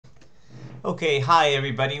Okay, hi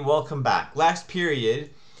everybody, welcome back. Last period,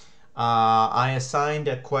 I assigned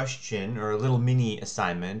a question, or a little mini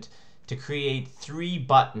assignment, to create 3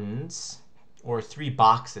 buttons, or 3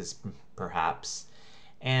 boxes perhaps,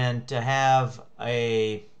 and to have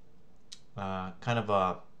a kind of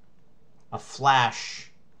a flash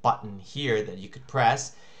button here that you could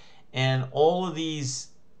press, and all of these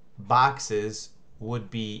boxes would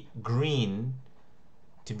be green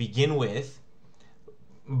to begin with,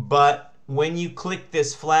 but when you click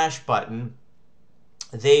this flash button,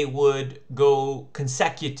 they would go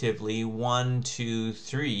consecutively 1, 2,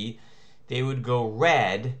 3. They would go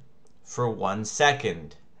red for 1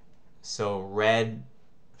 second. So red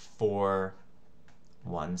for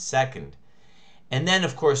 1 second. And then,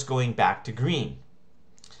 of course, going back to green.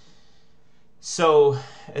 So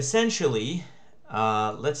essentially,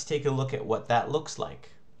 let's take a look at what that looks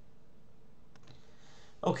like.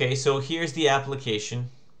 Okay, so here's the application.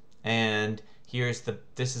 And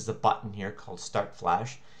this is the button here called Start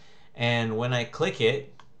Flash, and when I click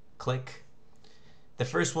it, the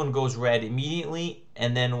first one goes red immediately,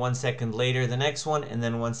 and then 1 second later the next one, and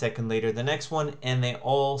then 1 second later the next one, and they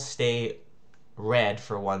all stay red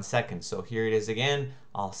for 1 second. So here it is again.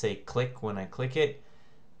 I'll say click when I click it.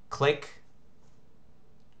 Click.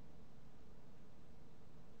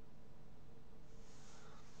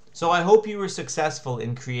 So I hope you were successful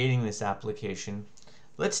in creating this application.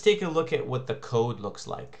 Let's take a look at what the code looks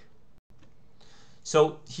like.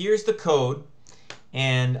 So here's the code,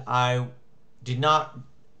 and I did not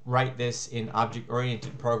write this in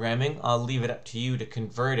object-oriented programming. I'll leave it up to you to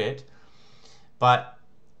convert it. But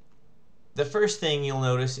the first thing you'll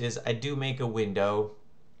notice is I do make a window.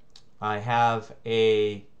 I have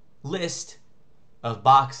a list of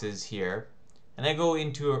boxes here, and I go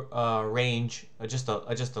into a range, just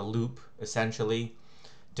a loop essentially,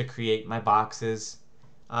 to create my boxes.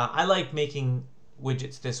 I like making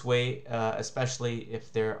widgets this way, especially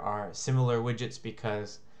if there are similar widgets,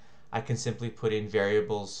 because I can simply put in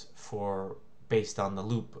variables based on the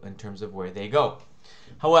loop in terms of where they go.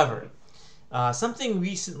 However, something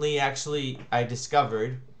recently actually I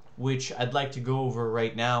discovered, which I'd like to go over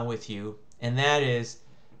right now with you, and that is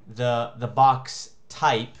the box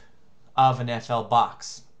type of an FL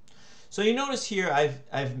box. So you notice here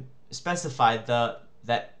I've specified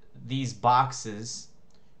that these boxes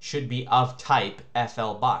should be of type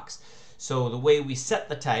FL box. So the way we set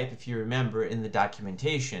the type, if you remember in the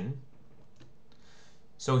documentation,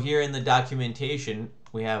 so here in the documentation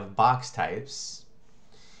we have box types,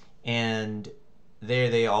 and there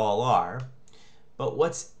they all are. But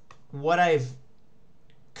what I've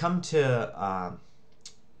come to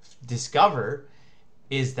discover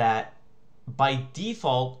is that by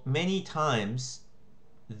default, many times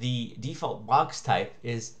the default box type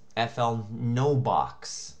is FL no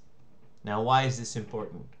box. Now, why is this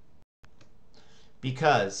important?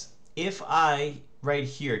 Because if I right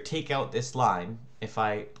here take out this line, if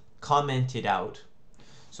I comment it out,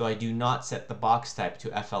 so I do not set the box type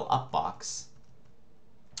to FL up box,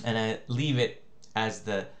 and I leave it as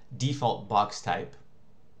the default box type,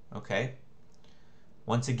 okay?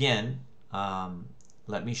 Once again,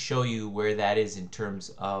 let me show you where that is in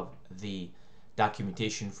terms of the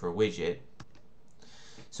documentation for widget.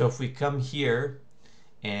 So if we come here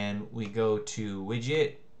and we go to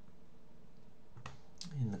widget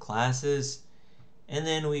in the classes, and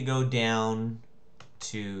then we go down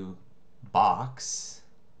to box,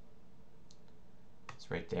 it's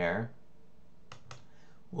right there,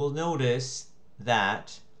 we'll notice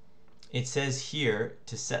that it says here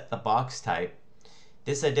to set the box type.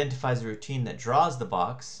 This identifies a routine that draws the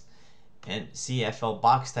box, and CFL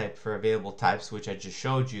box type for available types, which I just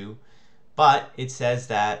showed you. But it says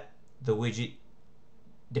that the widget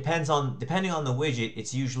depending on the widget,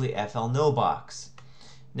 it's usually FL no box.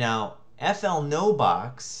 Now, FL no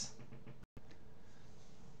box,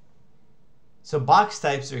 so box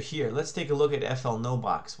types are here. Let's take a look at FL no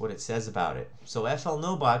box, what it says about it. So FL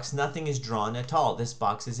no box, nothing is drawn at all. This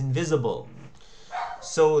box is invisible.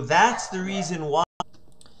 So that's the reason why.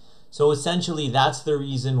 So essentially, that's the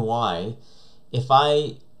reason why if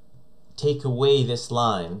I take away this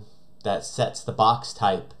line that sets the box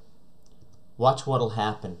type, watch what'll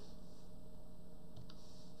happen.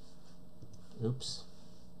 Oops.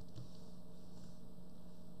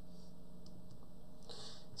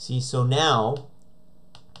 See, so now,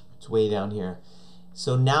 it's way down here.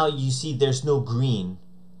 So now you see there's no green.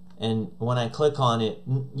 And when I click on it,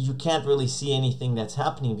 you can't really see anything that's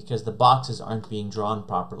happening because the boxes aren't being drawn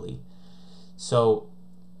properly. So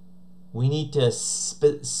we need to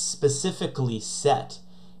specifically set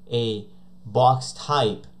a box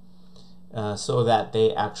type so that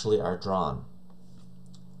they actually are drawn.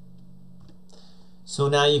 So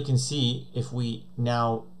now you can see, if we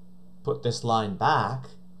now put this line back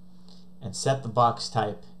and set the box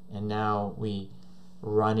type, and now we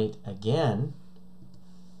run it again,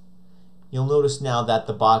 you'll notice now that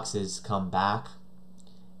the boxes come back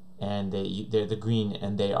and they're the green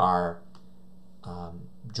and they are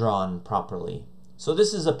drawn properly. So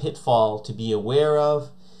this is a pitfall to be aware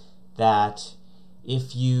of, that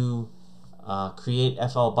if you create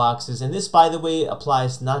FL boxes, and this, by the way,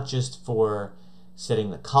 applies not just for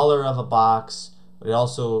setting the color of a box, but it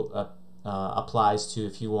also applies to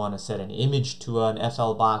if you want to set an image to an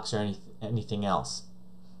FL box or anything else.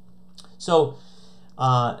 So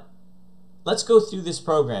let's go through this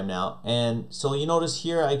program now. And so you notice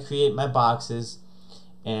here I create my boxes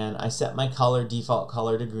and I set my color, default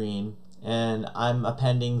color, to green, and I'm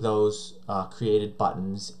appending those created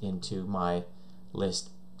buttons into my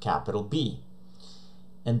list, capital B.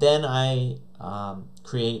 And then I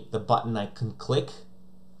create the button I can click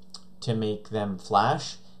to make them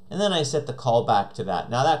flash, and then I set the callback to that.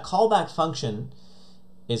 Now that callback function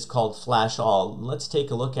is called flash all. Let's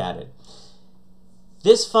take a look at it.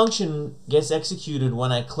 This function gets executed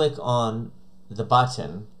when I click on the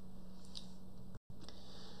button.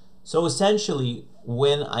 So essentially,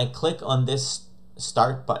 when I click on this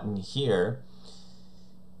start button here,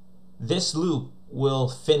 this loop will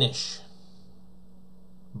finish.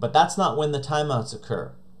 But that's not when the timeouts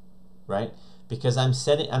occur, right? Because I'm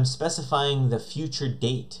specifying the future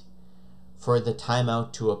date for the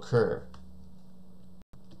timeout to occur.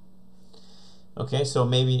 Okay, so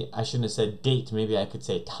maybe I shouldn't have said date, maybe I could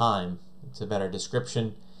say time. It's a better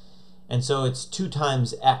description. And so it's 2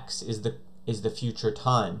 times x is the future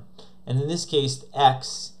time. And in this case,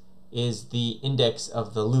 x is the index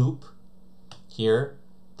of the loop here.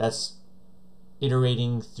 That's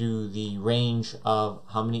iterating through the range of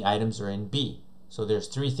how many items are in B. So there's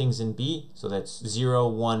 3 things in B, so that's 0,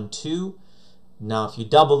 1, 2. Now if you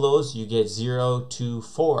double those, you get 0, 2,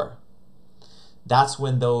 4. That's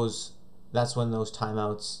when those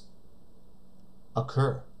timeouts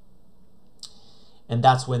occur. And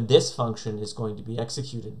that's when this function is going to be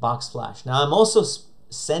executed, box flash. Now I'm also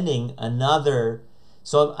sending another,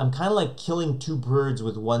 so I'm kind of like killing 2 birds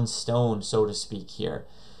with 1 stone, so to speak here.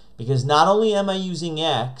 Because not only am I using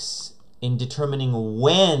X in determining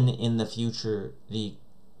when in the future the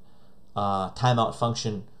timeout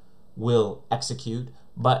function will execute,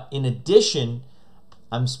 but in addition,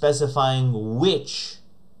 I'm specifying which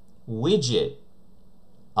widget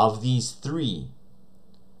of these 3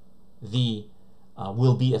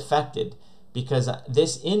 will be affected, because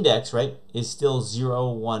this index, right, is still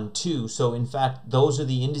 0, 1, 2. So in fact, those are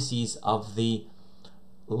the indices of the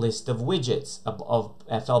list of widgets of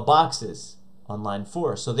FL boxes on line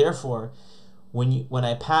 4. So therefore, when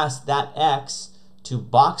I pass that X to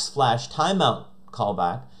box flash timeout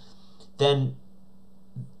callback, then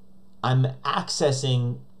I'm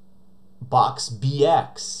accessing box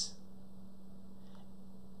BX.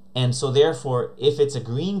 And so therefore, if it's a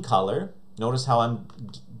green color, notice how I'm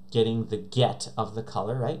getting the get of the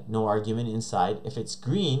color, right? No argument inside. If it's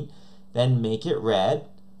green, then make it red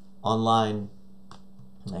on line,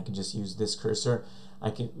 I can just use this cursor. I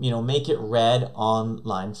can, make it red on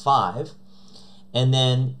line 5 and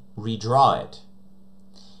then redraw it.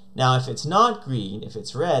 Now if it's not green, if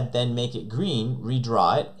it's red, then make it green,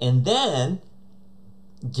 redraw it, and then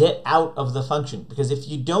get out of the function. Because if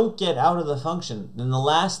you don't get out of the function, then the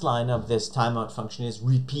last line of this timeout function is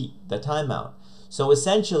repeat the timeout. So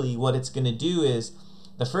essentially what it's going to do is,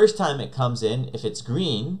 the first time it comes in, if it's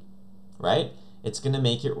green, right, it's going to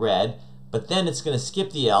make it red, but then it's going to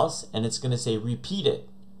skip the else and it's going to say repeat it.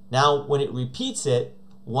 Now when it repeats it,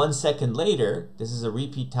 1 second later, this is a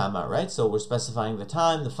repeat timeout, right? So we're specifying the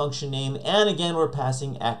time, the function name, and again we're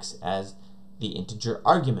passing X as the integer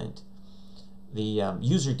argument, the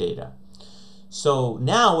user data. So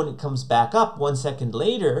now when it comes back up 1 second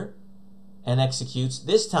later and executes,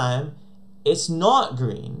 this time it's not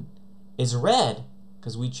green, it's red,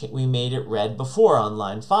 because we made it red before on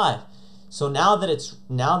line 5. So now that it's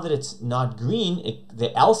not green,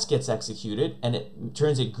 the else gets executed and it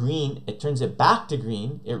turns it green. It turns it back to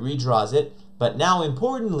green. It redraws it. But now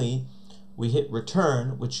importantly, we hit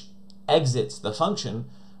return, which exits the function,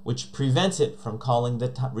 which prevents it from calling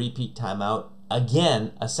the repeat timeout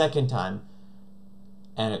again a second time,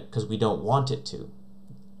 and because we don't want it to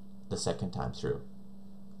the second time through.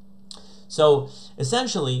 So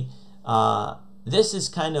essentially, this is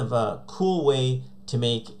kind of a cool way to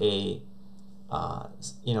make a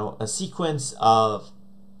sequence of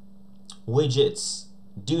widgets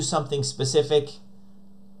do something specific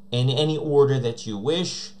in any order that you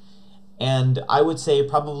wish. And I would say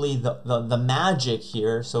probably the magic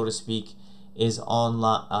here, so to speak, is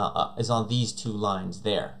on these two lines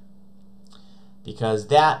there, because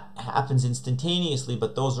that happens instantaneously,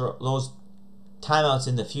 but those timeouts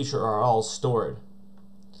in the future are all stored.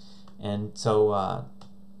 And so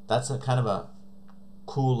that's a kind of a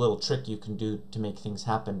cool little trick you can do to make things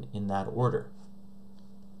happen in that order.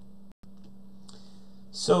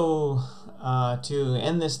 So to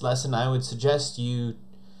end this lesson, I would suggest you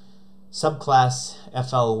subclass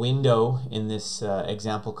FL window in this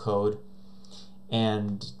example code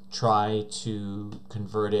and try to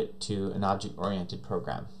convert it to an object-oriented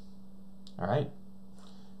program. All right?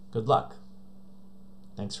 Good luck.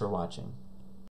 Thanks for watching.